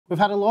We've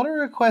had a lot of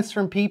requests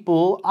from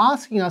people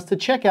asking us to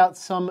check out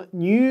some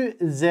new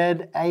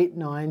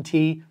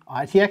Z890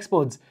 ITX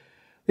boards.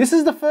 This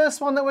is the first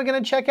one that we're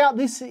going to check out.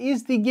 This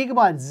is the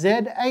Gigabyte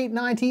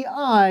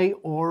Z890I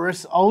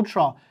AORUS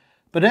Ultra.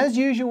 But as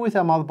usual with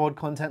our motherboard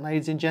content,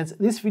 ladies and gents,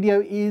 this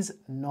video is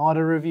not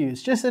a review.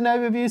 It's just an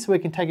overview so we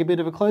can take a bit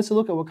of a closer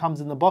look at what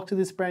comes in the box of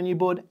this brand new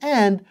board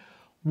and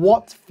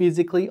what's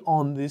physically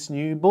on this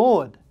new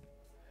board.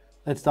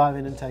 Let's dive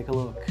in and take a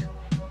look.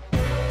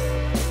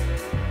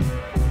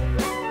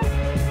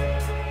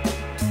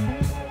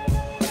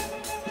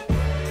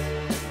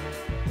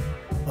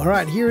 All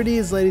right, here it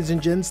is, ladies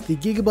and gents, the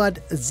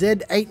Gigabyte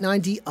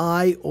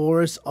Z890I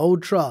AORUS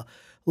Ultra.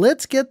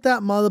 Let's get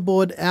that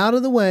motherboard out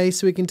of the way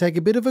so we can take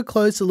a bit of a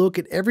closer look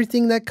at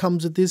everything that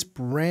comes with this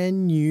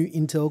brand new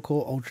Intel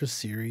Core Ultra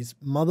series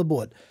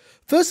motherboard.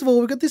 First of all,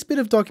 we've got this bit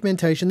of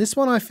documentation. This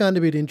one I found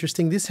a bit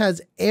interesting. This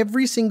has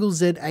every single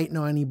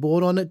Z890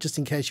 board on it, just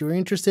in case you were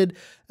interested,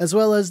 as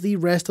well as the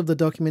rest of the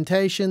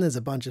documentation. There's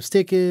a bunch of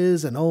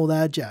stickers and all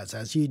that jazz,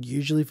 as you'd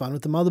usually find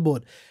with the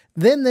motherboard.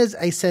 Then there's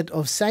a set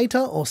of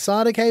SATA or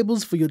SATA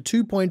cables for your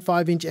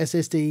 2.5-inch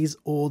SSDs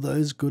or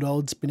those good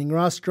old spinning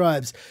Rust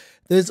drives.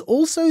 There's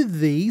also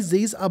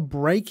these are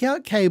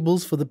breakout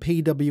cables for the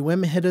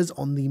PWM headers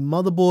on the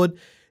motherboard.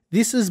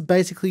 This is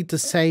basically to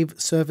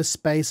save surface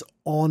space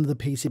on the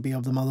PCB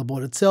of the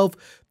motherboard itself.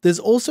 There's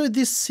also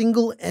this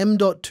single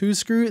M.2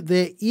 screw.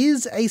 There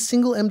is a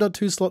single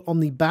M.2 slot on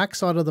the back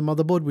side of the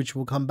motherboard, which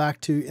we'll come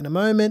back to in a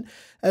moment,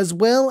 as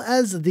well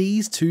as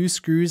these two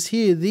screws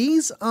here.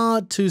 These are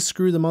to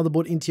screw the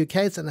motherboard into your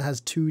case, and it has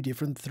two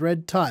different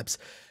thread types.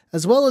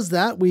 As well as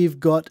that,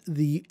 we've got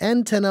the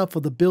antenna for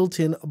the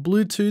built-in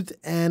Bluetooth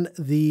and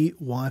the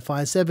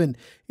Wi-Fi 7.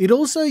 It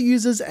also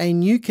uses a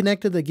new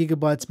connector that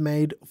Gigabyte's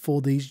made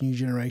for these new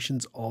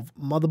generations of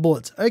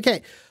motherboards.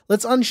 Okay,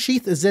 let's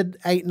unsheath the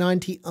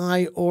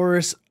Z890i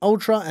AORUS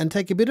Ultra and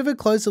take a bit of a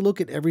closer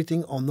look at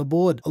everything on the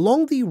board.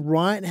 Along the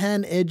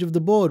right-hand edge of the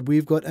board,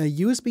 we've got a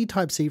USB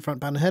Type-C front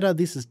panel header.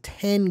 This is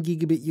 10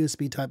 gigabit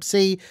USB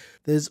Type-C.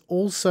 There's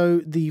also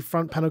the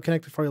front panel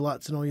connector for your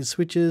lights and all your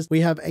switches.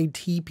 We have a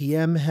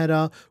TPM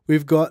header.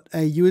 We've got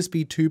a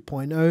USB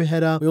 2.0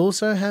 header. We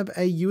also have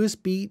a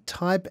USB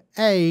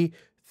Type-A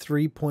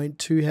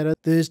 3.2 header.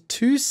 There's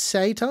two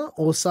SATA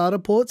or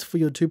SATA ports for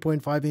your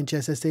 2.5-inch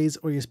SSDs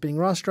or your spinning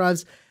Rust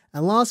drives.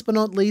 And last but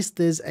not least,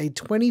 there's a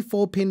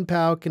 24-pin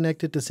power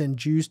connector to send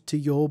juice to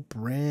your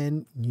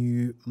brand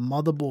new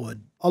motherboard.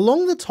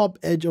 Along the top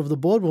edge of the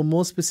board, well,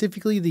 more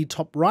specifically the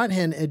top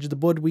right-hand edge of the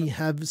board, we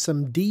have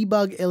some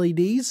debug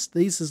LEDs.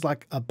 This is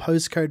like a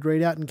postcode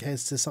readout in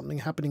case there's something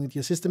happening with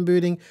your system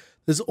booting.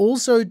 There's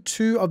also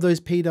two of those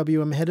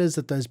PWM headers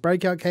that those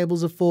breakout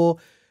cables are for.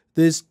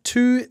 There's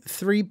two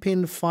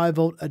 3-pin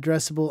 5-volt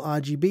addressable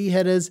RGB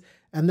headers,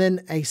 and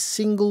then a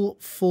single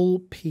full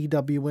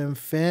PWM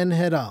fan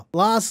header.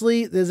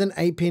 Lastly, there's an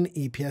 8-pin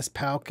EPS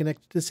power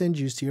connector to send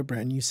juice to your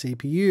brand new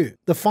CPU.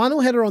 The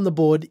final header on the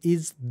board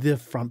is the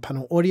front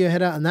panel audio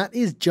header, and that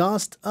is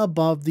just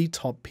above the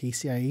top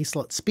PCIe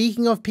slot.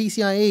 Speaking of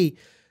PCIe,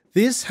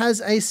 this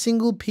has a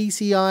single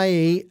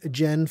PCIe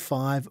Gen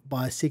 5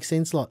 by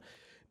 16 slot.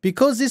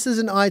 Because this is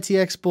an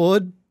ITX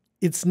board,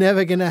 it's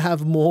never going to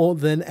have more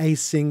than a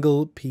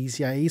single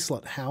PCIe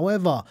slot.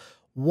 However,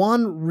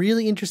 one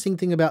really interesting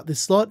thing about this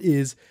slot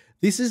is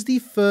this is the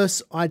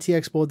first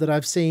ITX board that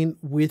I've seen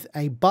with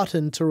a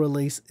button to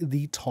release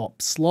the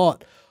top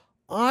slot.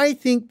 I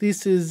think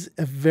this is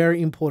a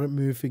very important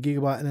move for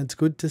Gigabyte, and it's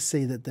good to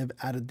see that they've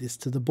added this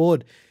to the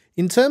board.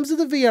 In terms of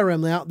the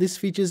VRM layout, this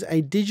features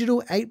a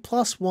digital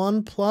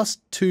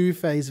 8+1+2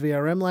 phase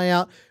VRM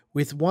layout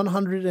with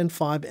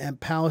 105 amp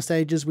power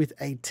stages with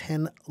a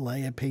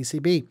 10-layer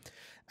PCB.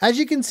 As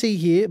you can see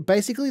here,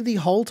 basically the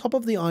whole top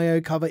of the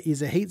I/O cover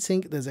is a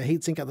heatsink. There's a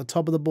heatsink at the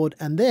top of the board,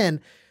 and then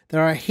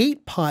there are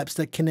heat pipes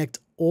that connect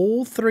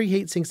all three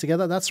heatsinks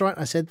together. That's right,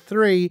 I said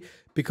three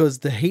because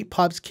the heat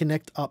pipes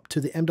connect up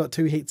to the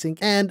M.2 heatsink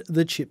and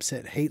the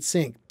chipset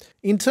heatsink.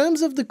 In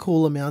terms of the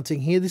cooler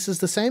mounting here, this is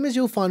the same as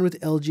you'll find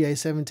with LGA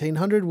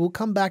 1700. We'll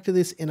come back to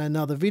this in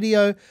another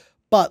video.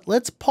 But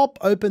let's pop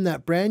open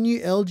that brand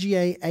new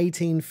LGA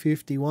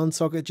 1851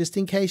 socket just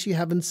in case you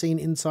haven't seen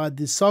inside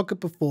this socket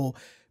before.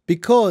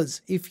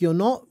 Because if you're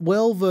not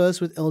well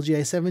versed with LGA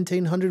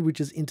 1700, which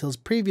is Intel's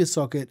previous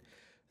socket,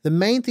 the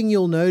main thing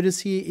you'll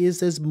notice here is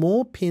there's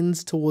more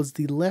pins towards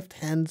the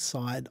left-hand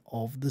side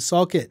of the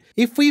socket.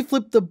 If we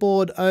flip the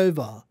board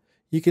over,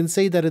 you can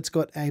see that it's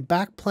got a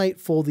back plate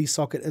for the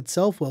socket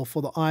itself, well,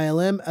 for the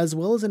ILM, as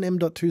well as an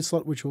M.2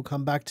 slot, which we'll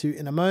come back to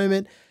in a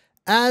moment.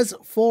 As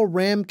for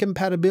RAM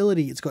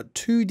compatibility, it's got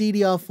two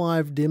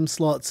DDR5 DIMM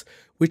slots,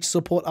 which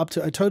support up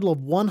to a total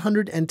of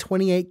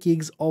 128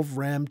 gigs of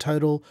RAM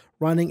total,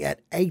 running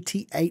at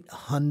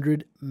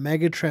 8800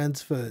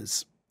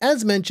 megatransfers.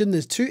 As mentioned,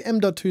 there's two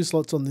M.2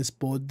 slots on this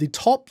board. The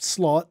top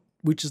slot,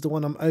 which is the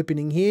one I'm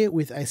opening here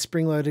with a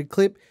spring-loaded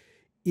clip,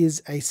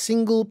 is a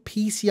single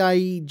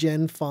PCIe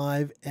Gen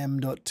 5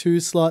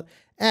 M.2 slot.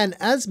 And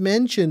as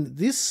mentioned,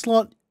 this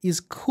slot is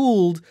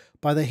cooled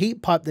by the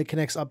heat pipe that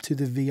connects up to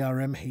the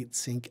VRM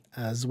heatsink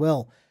as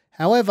well.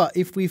 However,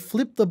 if we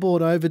flip the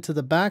board over to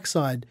the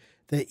backside,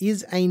 there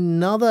is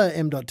another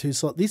M.2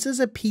 slot. This is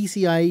a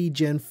PCIe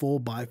Gen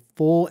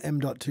 4x4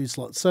 M.2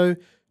 slot, so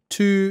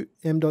 2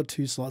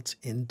 M.2 slots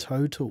in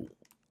total.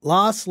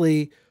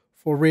 Lastly,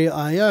 for rear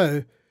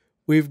I/O,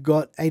 we've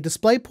got a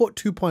DisplayPort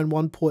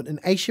 2.1 port, an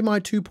HDMI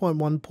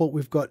 2.1 port.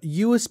 We've got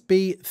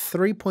USB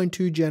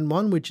 3.2 Gen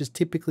 1, which is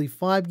typically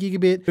 5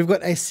 gigabit. We've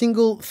got a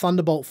single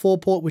Thunderbolt 4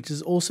 port, which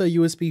is also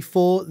USB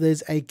 4.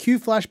 There's a Q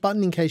flash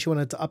button in case you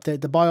wanted to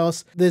update the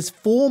BIOS. There's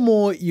 4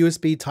 more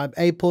USB Type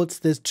A ports.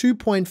 There's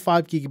 2.5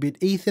 gigabit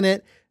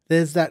Ethernet.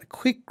 There's that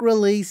quick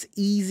release,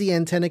 easy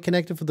antenna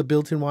connector for the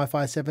built-in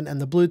Wi-Fi 7 and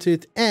the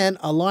Bluetooth, and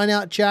a line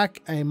out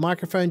jack, a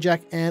microphone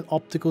jack, and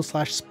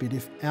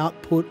optical/SPDIF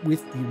output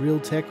with the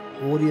Realtek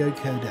audio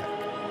codec.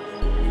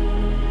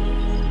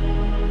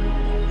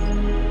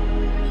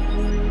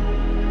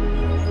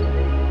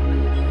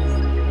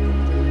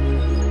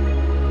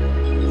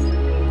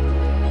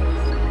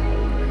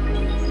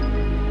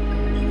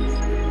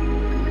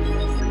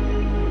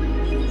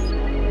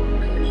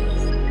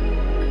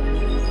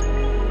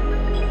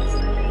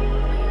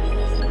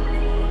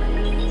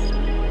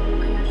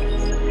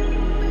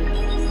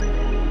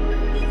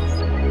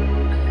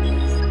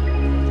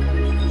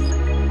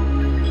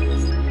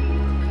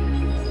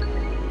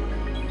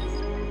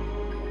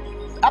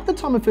 At the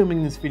time of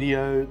filming this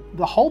video,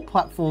 the whole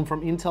platform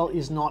from Intel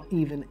is not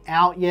even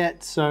out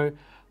yet, so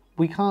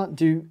we can't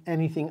do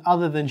anything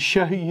other than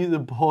show you the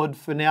board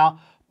for now.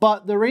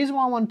 But the reason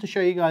why I wanted to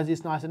show you guys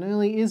this nice and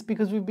early is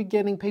because we've been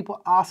getting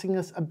people asking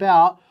us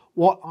about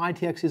what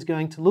ITX is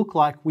going to look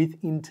like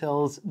with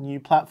Intel's new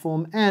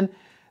platform. And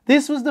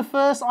this was the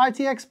first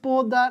ITX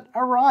board that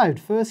arrived,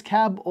 first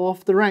cab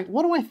off the rank.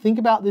 What do I think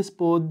about this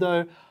board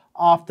though,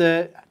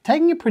 after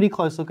taking a pretty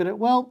close look at it?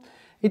 Well,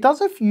 it does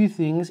a few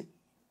things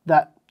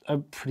that are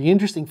pretty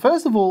interesting.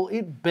 First of all,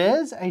 it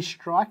bears a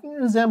striking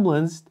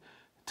resemblance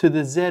to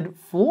the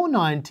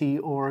Z490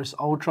 AORUS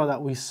Ultra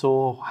that we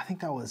saw, I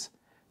think that was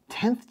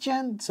 10th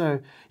gen. So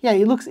yeah,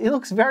 it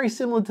looks very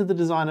similar to the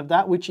design of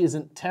that, which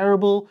isn't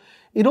terrible.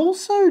 It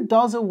also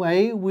does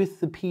away with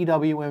the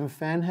PWM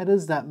fan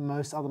headers that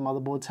most other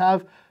motherboards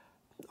have.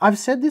 I've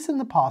said this in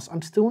the past,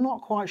 I'm still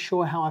not quite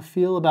sure how I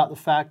feel about the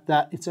fact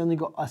that it's only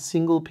got a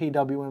single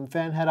PWM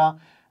fan header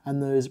and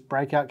those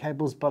breakout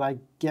cables, but I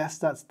guess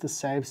that's to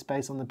save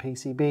space on the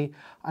PCB.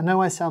 I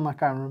know I sound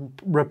like I'm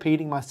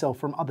repeating myself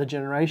from other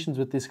generations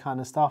with this kind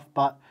of stuff,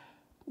 but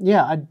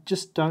yeah, I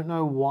just don't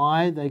know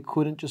why they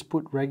couldn't just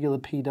put regular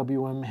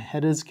PWM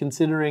headers,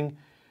 considering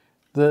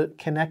the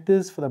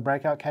connectors for the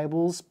breakout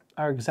cables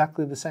are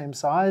exactly the same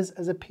size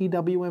as a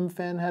PWM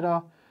fan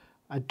header.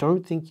 I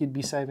don't think you'd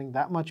be saving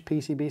that much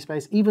PCB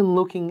space. Even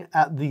looking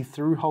at the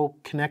through-hole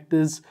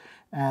connectors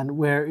and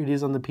where it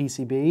is on the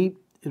PCB,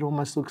 it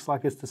almost looks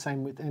like it's the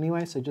same width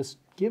anyway, so just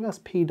give us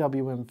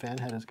PWM fan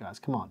headers, guys,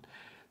 come on.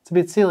 It's a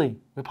bit silly,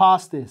 we're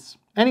past this.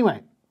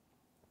 Anyway,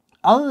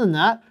 other than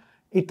that,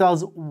 it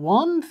does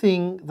one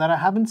thing that I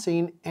haven't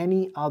seen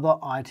any other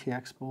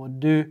ITX board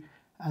do,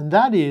 and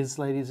that is,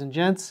 ladies and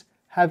gents,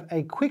 have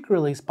a quick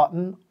release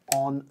button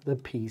on the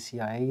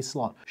PCIe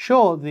slot.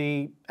 Sure,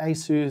 the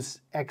ASUS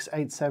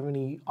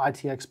X870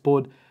 ITX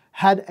board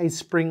had a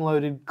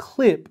spring-loaded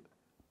clip,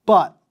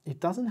 but it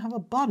doesn't have a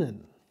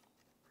button.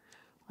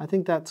 I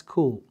think that's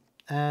cool.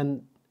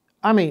 And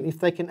I mean, if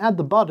they can add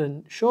the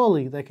button,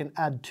 surely they can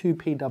add 2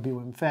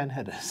 PWM fan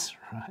headers,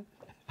 right?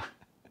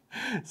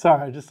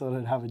 Sorry, I just thought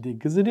I'd have a dig,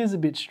 because it is a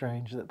bit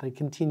strange that they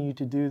continue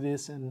to do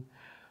this, and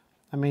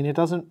I mean, it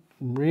doesn't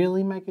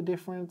really make a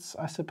difference,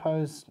 I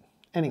suppose.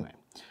 Anyway,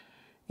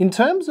 in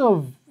terms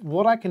of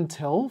what I can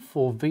tell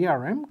for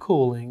VRM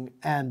cooling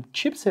and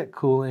chipset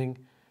cooling,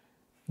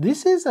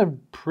 this is a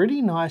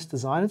pretty nice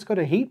design. It's got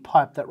a heat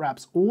pipe that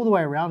wraps all the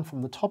way around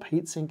from the top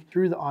heatsink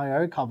through the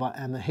I/O cover,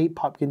 and the heat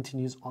pipe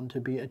continues on to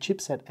be a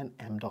chipset and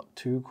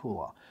M.2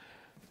 cooler.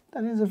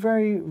 That is a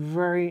very,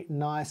 very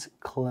nice,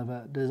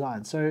 clever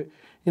design. So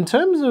in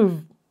terms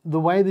of the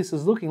way this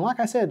is looking,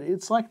 like I said,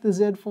 it's like the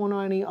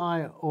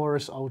Z490i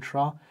AORUS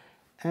Ultra,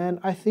 and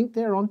I think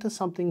they're onto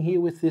something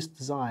here with this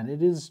design.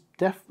 It is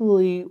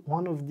definitely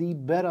one of the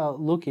better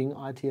looking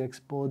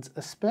ITX boards,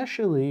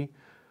 especially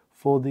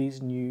for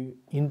these new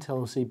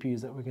Intel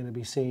CPUs that we're going to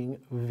be seeing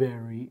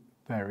very,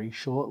 very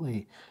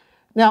shortly.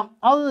 Now,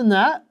 other than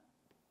that,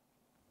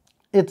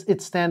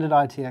 it's standard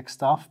ITX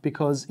stuff,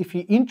 because if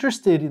you're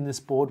interested in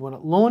this board when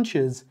it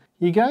launches,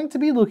 you're going to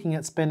be looking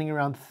at spending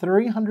around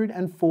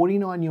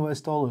 $349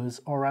 US,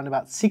 or around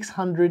about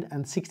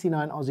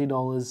 669 Aussie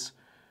dollars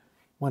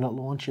when it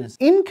launches.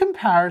 In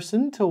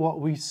comparison to what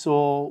we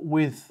saw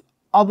with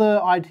other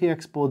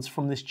ITX boards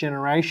from this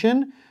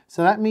generation,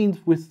 so that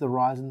means with the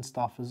Ryzen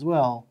stuff as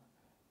well,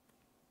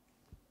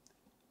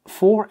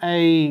 for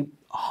a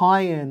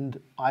high-end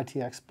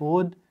ITX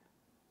board,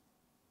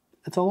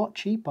 it's a lot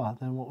cheaper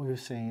than what we've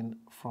seen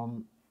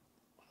from,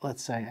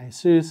 let's say,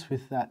 ASUS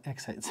with that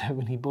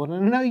X870 board.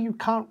 And I know you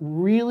can't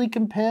really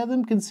compare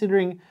them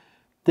considering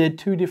they're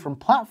two different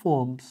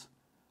platforms,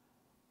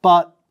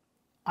 but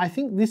I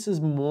think this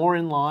is more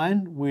in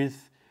line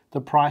with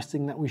the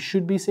pricing that we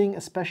should be seeing,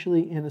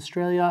 especially in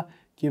Australia,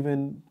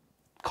 given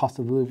cost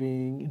of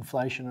living,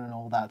 inflation, and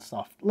all that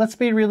stuff. Let's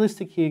be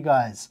realistic here,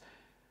 guys.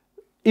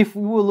 If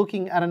we were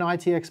looking at an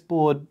ITX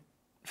board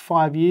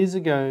 5 years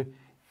ago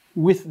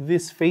with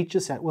this feature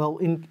set, well,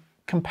 in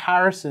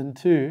comparison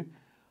to,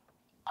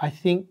 I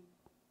think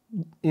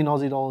in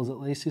Aussie dollars at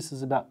least, this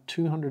is about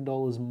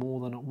 $200 more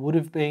than it would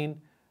have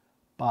been,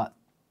 but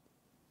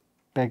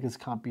beggars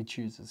can't be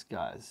choosers,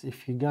 guys.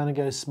 If you're gonna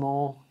go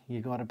small,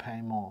 you gotta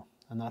pay more,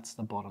 and that's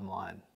the bottom line.